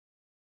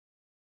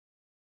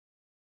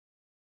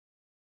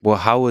Well,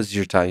 how was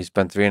your time? You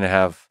spent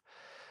 3.5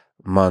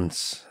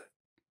 months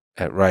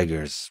at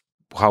Rikers.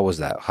 How was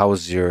that? How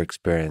was your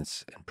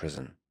experience in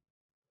prison?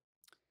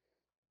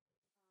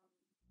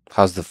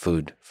 How's the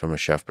food from a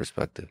chef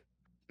perspective?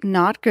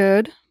 Not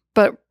good,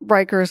 but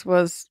Rikers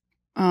was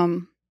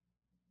um,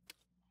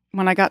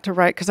 when I got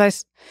to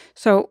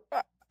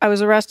I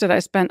was arrested. I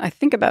spent I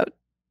think about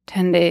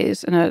 10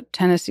 days in a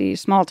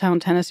small town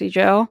Tennessee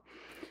jail.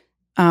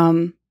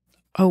 Um,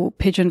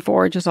 Pigeon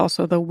Forge is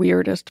also the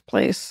weirdest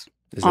place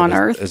on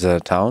earth. Is that a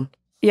town?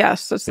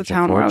 Yes, that's the Pigeon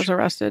town where I Forge? was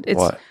arrested.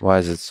 Why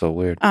is it so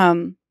weird?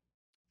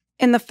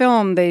 In the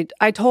film,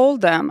 I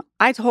told them,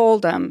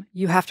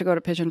 you have to go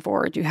to Pigeon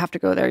Forge. You have to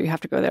go there. You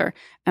have to go there.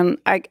 And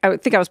I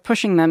think I was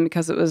pushing them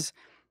because it was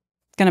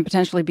going to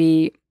potentially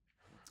be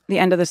the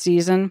end of the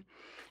season.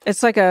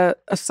 It's like a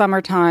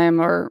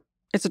summertime, or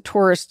it's a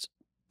tourist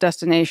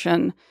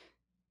destination.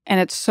 And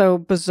it's so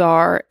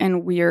bizarre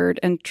and weird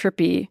and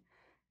trippy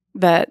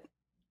that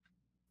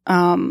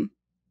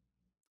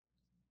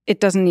it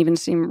doesn't even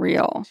seem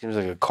real. Seems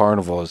like a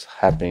carnival is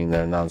happening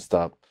there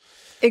nonstop.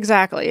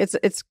 Exactly.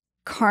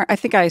 I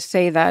think I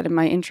say that in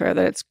my intro,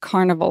 that it's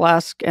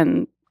carnivalesque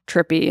and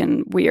trippy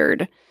and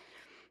weird.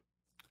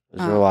 Is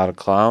there a lot of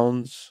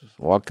clowns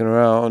walking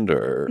around,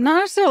 or not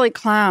necessarily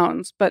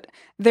clowns, but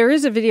there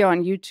is a video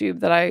on YouTube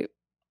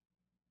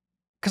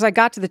because I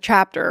got to the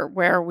chapter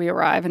where we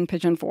arrive in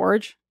Pigeon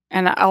Forge,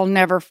 and I'll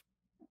never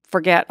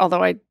forget,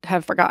 although I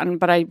have forgotten,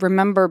 but I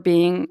remember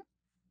being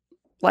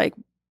like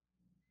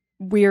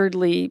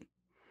weirdly,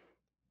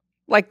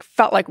 like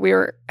felt like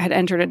had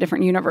entered a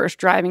different universe,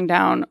 driving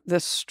down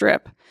this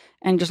strip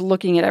and just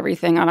looking at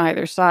everything on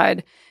either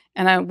side.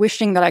 And I'm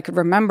wishing that I could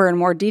remember in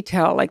more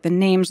detail, like the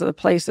names of the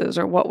places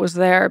or what was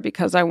there,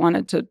 because I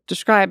wanted to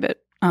describe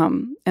it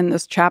in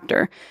this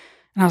chapter.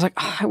 And I was like,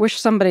 I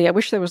wish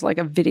there was like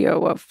a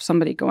video of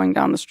somebody going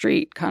down the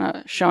street, kind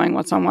of showing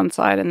what's on one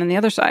side and then the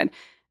other side.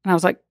 And I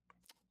was like,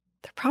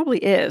 there probably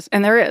is.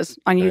 And there is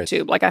on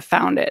YouTube. Like, I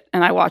found it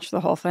and I watched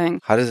the whole thing.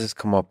 How does this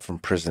come up from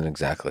prison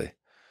exactly?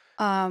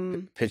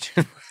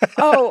 Pigeon.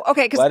 Oh,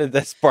 okay. Why did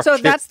that spark? So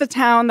that's the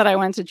town that I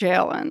went to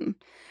jail in.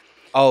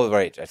 Oh,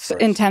 right.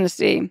 In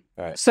Tennessee.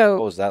 Right. So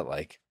what was that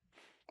like?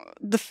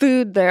 The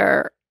food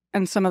there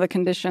and some of the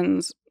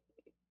conditions.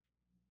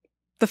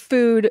 The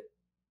food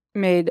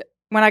made,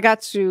 when I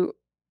got to,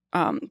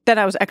 then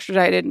I was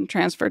extradited and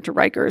transferred to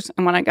Rikers.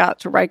 And when I got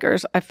to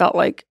Rikers, I felt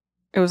like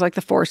it was like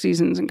the Four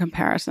Seasons in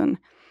comparison.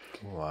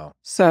 Wow.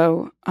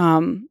 So,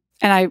 and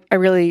I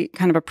really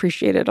kind of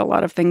appreciated a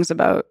lot of things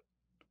about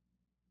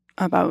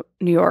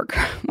New York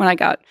when I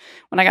got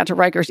to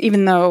Rikers,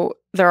 even though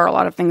there are a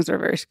lot of things that are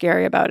very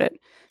scary about it.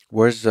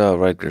 Where's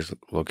Rikers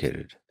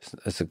located?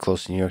 Is it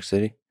close to New York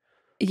City?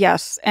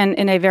 Yes, and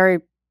in a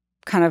very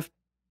kind of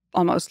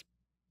almost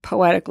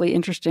poetically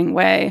interesting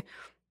way,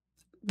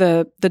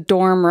 the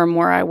dorm room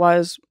where I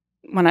was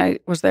when I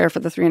was there for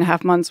the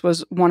 3.5 months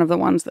was one of the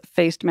ones that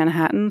faced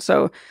Manhattan.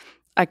 So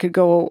I could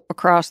go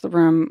across the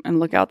room and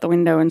look out the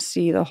window and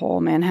see the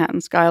whole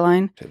Manhattan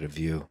skyline. To the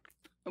view.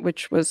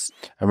 Which was...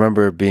 I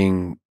remember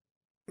being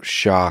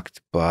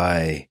shocked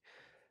by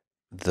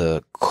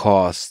the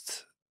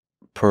cost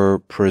per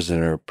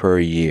prisoner per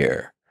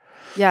year.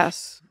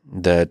 Yes.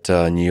 That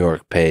New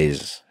York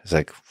pays. It's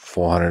like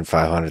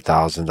 $400,000,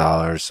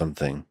 $500,000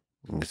 something.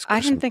 I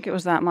didn't think it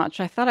was that much.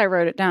 I thought I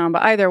wrote it down,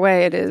 but either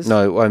way, it is.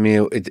 No, I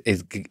mean,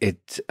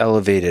 it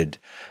elevated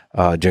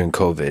during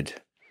COVID,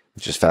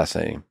 which is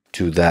fascinating,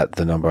 to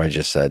the number I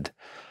just said.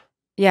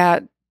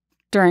 Yeah,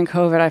 during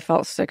COVID, I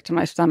felt sick to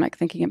my stomach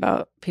thinking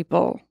about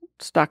people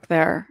stuck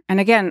there. And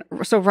again,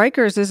 so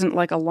Rikers isn't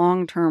like a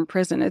long-term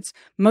prison. It's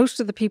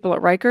most of the people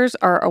at Rikers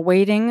are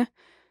awaiting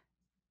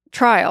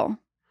trial,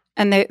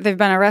 and they've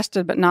been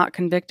arrested but not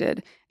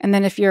convicted. And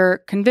then if you're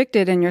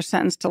convicted and you're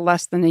sentenced to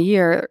less than a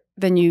year,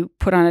 then you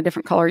put on a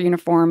different color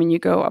uniform and you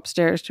go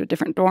upstairs to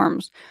different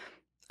dorms.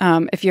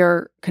 If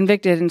you're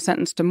convicted and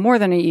sentenced to more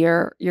than a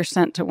year, you're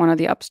sent to one of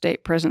the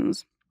upstate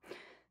prisons.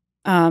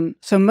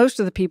 So most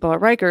of the people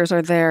at Rikers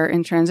are there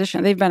in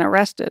transition. They've been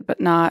arrested,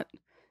 but not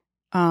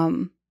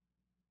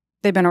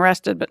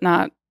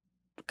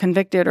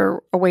convicted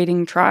or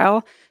awaiting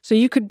trial. So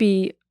you could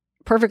be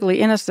perfectly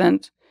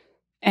innocent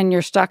and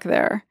you're stuck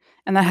there.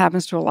 And that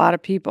happens to a lot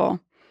of people.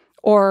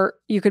 Or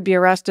you could be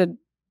arrested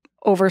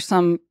over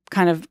some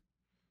kind of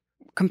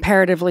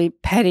comparatively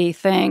petty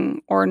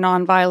thing or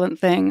nonviolent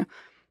thing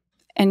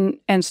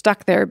and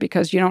stuck there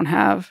because you don't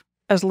have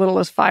as little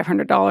as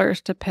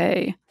 $500 to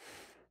pay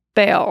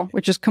bail,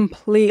 which is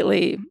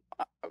completely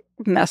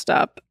messed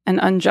up and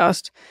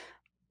unjust.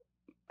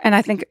 And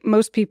I think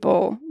most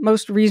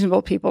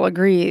reasonable people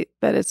agree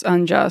that it's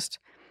unjust.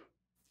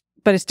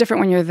 But it's different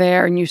when you're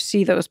there and you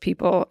see those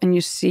people and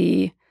you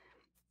see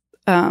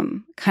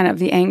kind of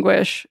the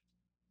anguish.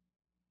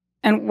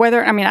 And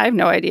whether, I mean, I have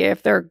no idea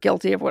if they're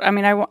guilty of what, I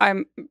mean,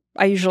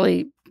 I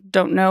usually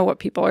don't know what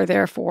people are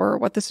there for or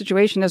what the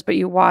situation is, but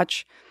you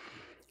watch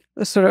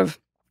the sort of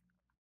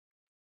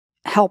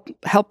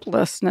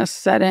helplessness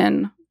set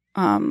in,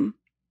 kind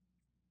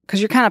because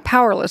you're kind of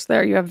powerless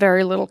there. You have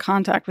very little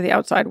contact with the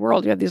outside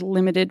world. You have these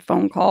limited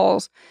phone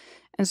calls.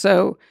 And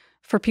so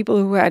for people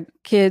who had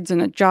kids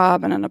and a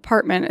job and an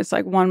apartment, it's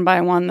like one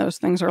by one, those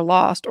things are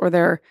lost, or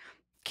their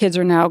kids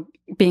are now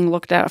being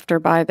looked after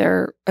by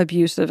their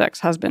abusive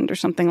ex-husband or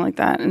something like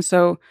that. And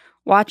so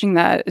watching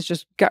that is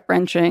just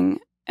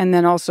gut-wrenching. And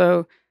then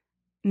also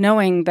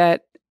knowing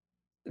that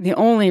the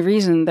only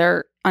reason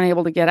they're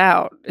unable to get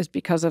out is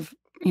because of,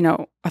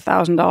 $1,000,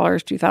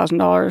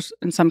 $2,000,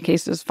 in some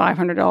cases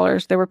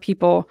 $500. There were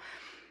people,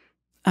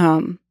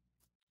 so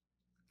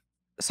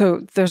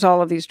there's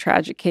all of these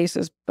tragic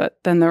cases, but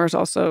then there was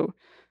also,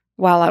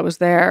 while I was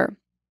there,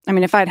 I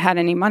mean, if I'd had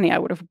any money, I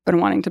would have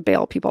been wanting to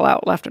bail people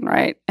out left and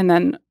right. And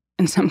then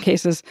in some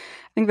cases, I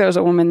think there was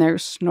a woman there who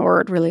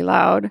snored really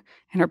loud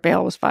and her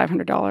bail was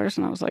 $500.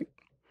 And I was like,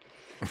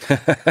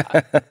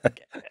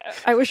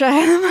 I wish I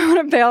had the money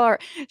to bail her.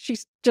 She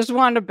just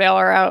wanted to bail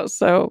her out.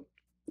 So,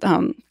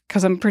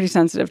 because I'm pretty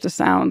sensitive to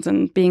sounds,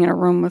 and being in a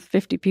room with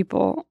 50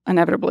 people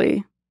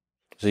inevitably.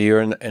 So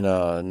you're in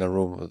a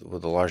room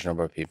with a large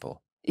number of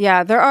people.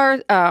 Yeah, there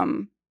are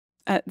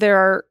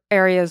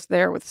areas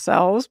there with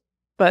cells,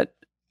 but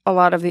a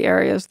lot of the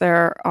areas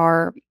there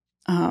are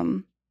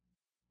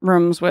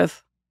rooms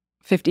with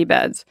 50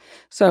 beds.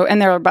 So,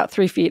 and they're about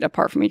 3 feet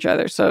apart from each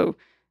other. So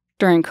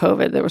during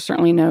COVID, there was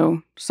certainly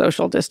no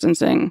social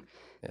distancing.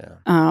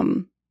 Yeah.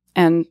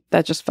 And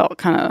that just felt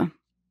kind of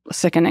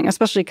sickening,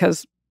 especially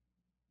because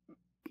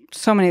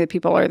so many of the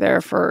people are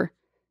there for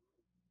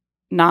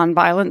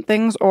nonviolent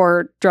things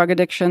or drug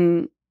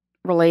addiction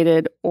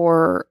related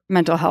or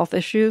mental health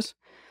issues.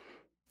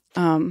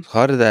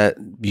 How did that,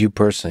 you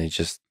personally,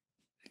 just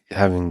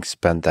having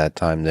spent that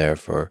time there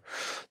for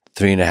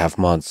 3.5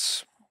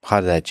 months, how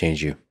did that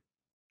change you?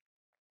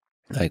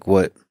 Like,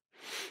 what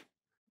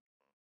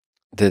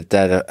did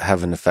that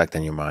have an effect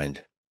on your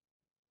mind?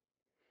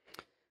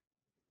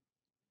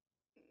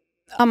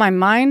 On my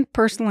mind,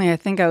 personally, I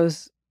think I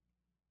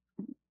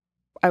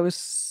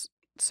was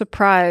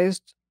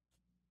surprised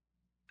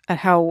at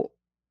how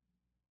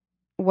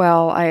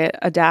well I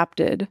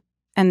adapted,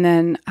 and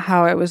then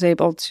how I was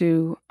able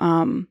to,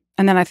 and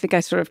then I think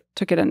I sort of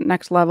took it a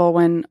next level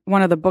when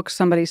one of the books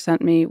somebody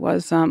sent me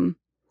was The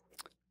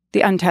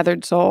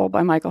Untethered Soul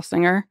by Michael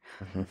Singer.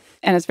 Mm-hmm.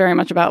 And it's very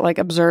much about like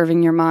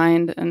observing your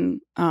mind,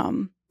 and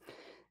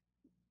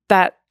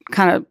that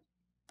kind of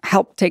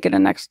helped take it a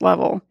next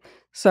level.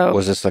 So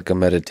was this like a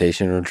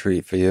meditation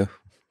retreat for you?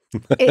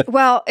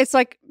 Well, it's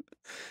like,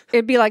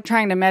 it'd be like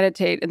trying to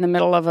meditate in the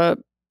middle of a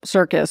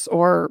circus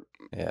or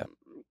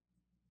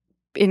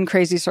in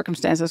crazy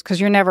circumstances, because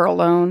you're never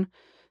alone.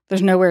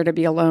 There's nowhere to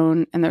be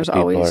alone, and there's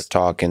People always are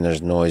talking,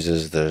 there's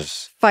noises,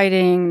 there's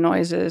fighting,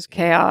 noises,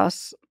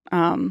 chaos.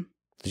 Did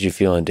you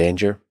feel in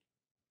danger?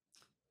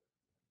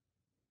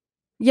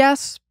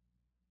 Yes,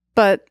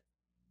 but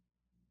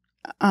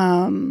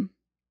I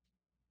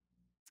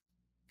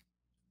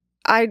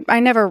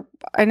never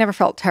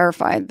felt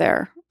terrified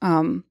there.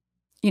 One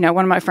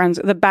of my friends,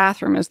 the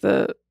bathroom is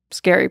the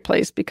scary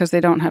place because they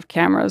don't have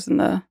cameras in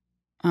the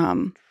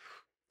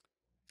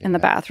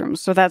bathroom.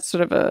 So that's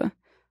sort of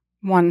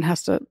one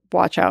has to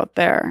watch out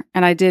there.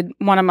 And I did,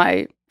 one of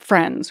my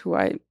friends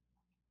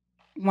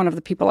one of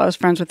the people I was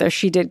friends with there,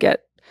 she did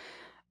get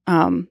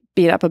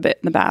beat up a bit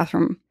in the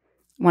bathroom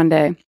one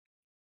day.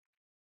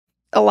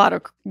 A lot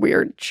of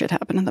weird shit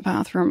happened in the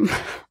bathroom.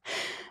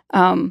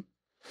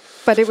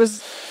 But it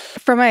was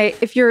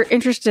if you're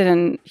interested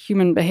in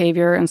human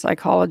behavior and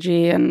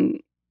psychology,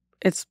 and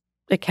it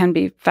can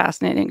be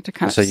fascinating to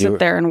kind of sit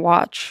there and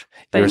watch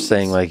things. You were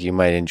saying like you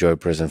might enjoy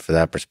prison for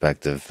that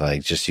perspective,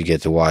 like just you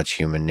get to watch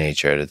human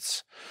nature.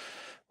 It's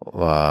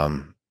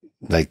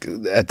like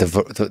at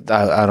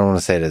I don't want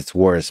to say that it's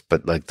worse,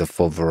 but like the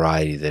full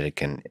variety that it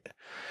can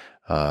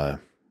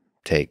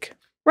take.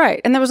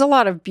 Right. And there was a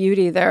lot of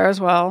beauty there as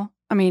well.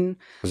 I mean,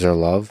 was there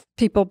love?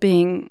 People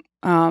being,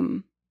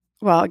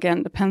 well,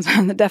 again, depends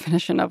on the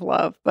definition of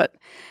love, but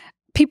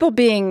people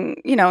being,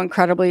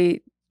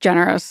 incredibly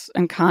generous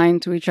and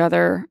kind to each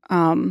other.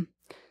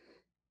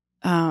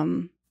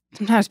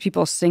 Sometimes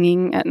people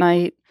singing at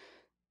night.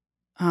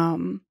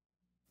 There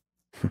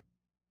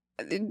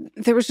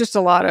was just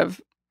a lot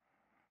of,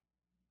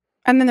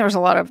 and then there was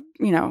a lot of,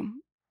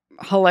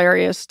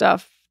 hilarious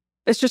stuff.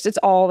 It's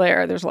all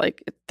there. There's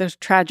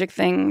tragic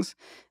things,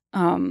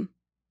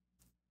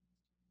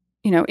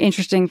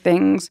 interesting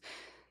things.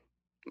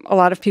 A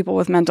lot of people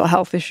with mental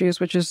health issues,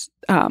 which is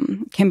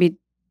can be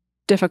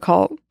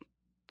difficult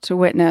to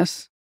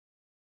witness.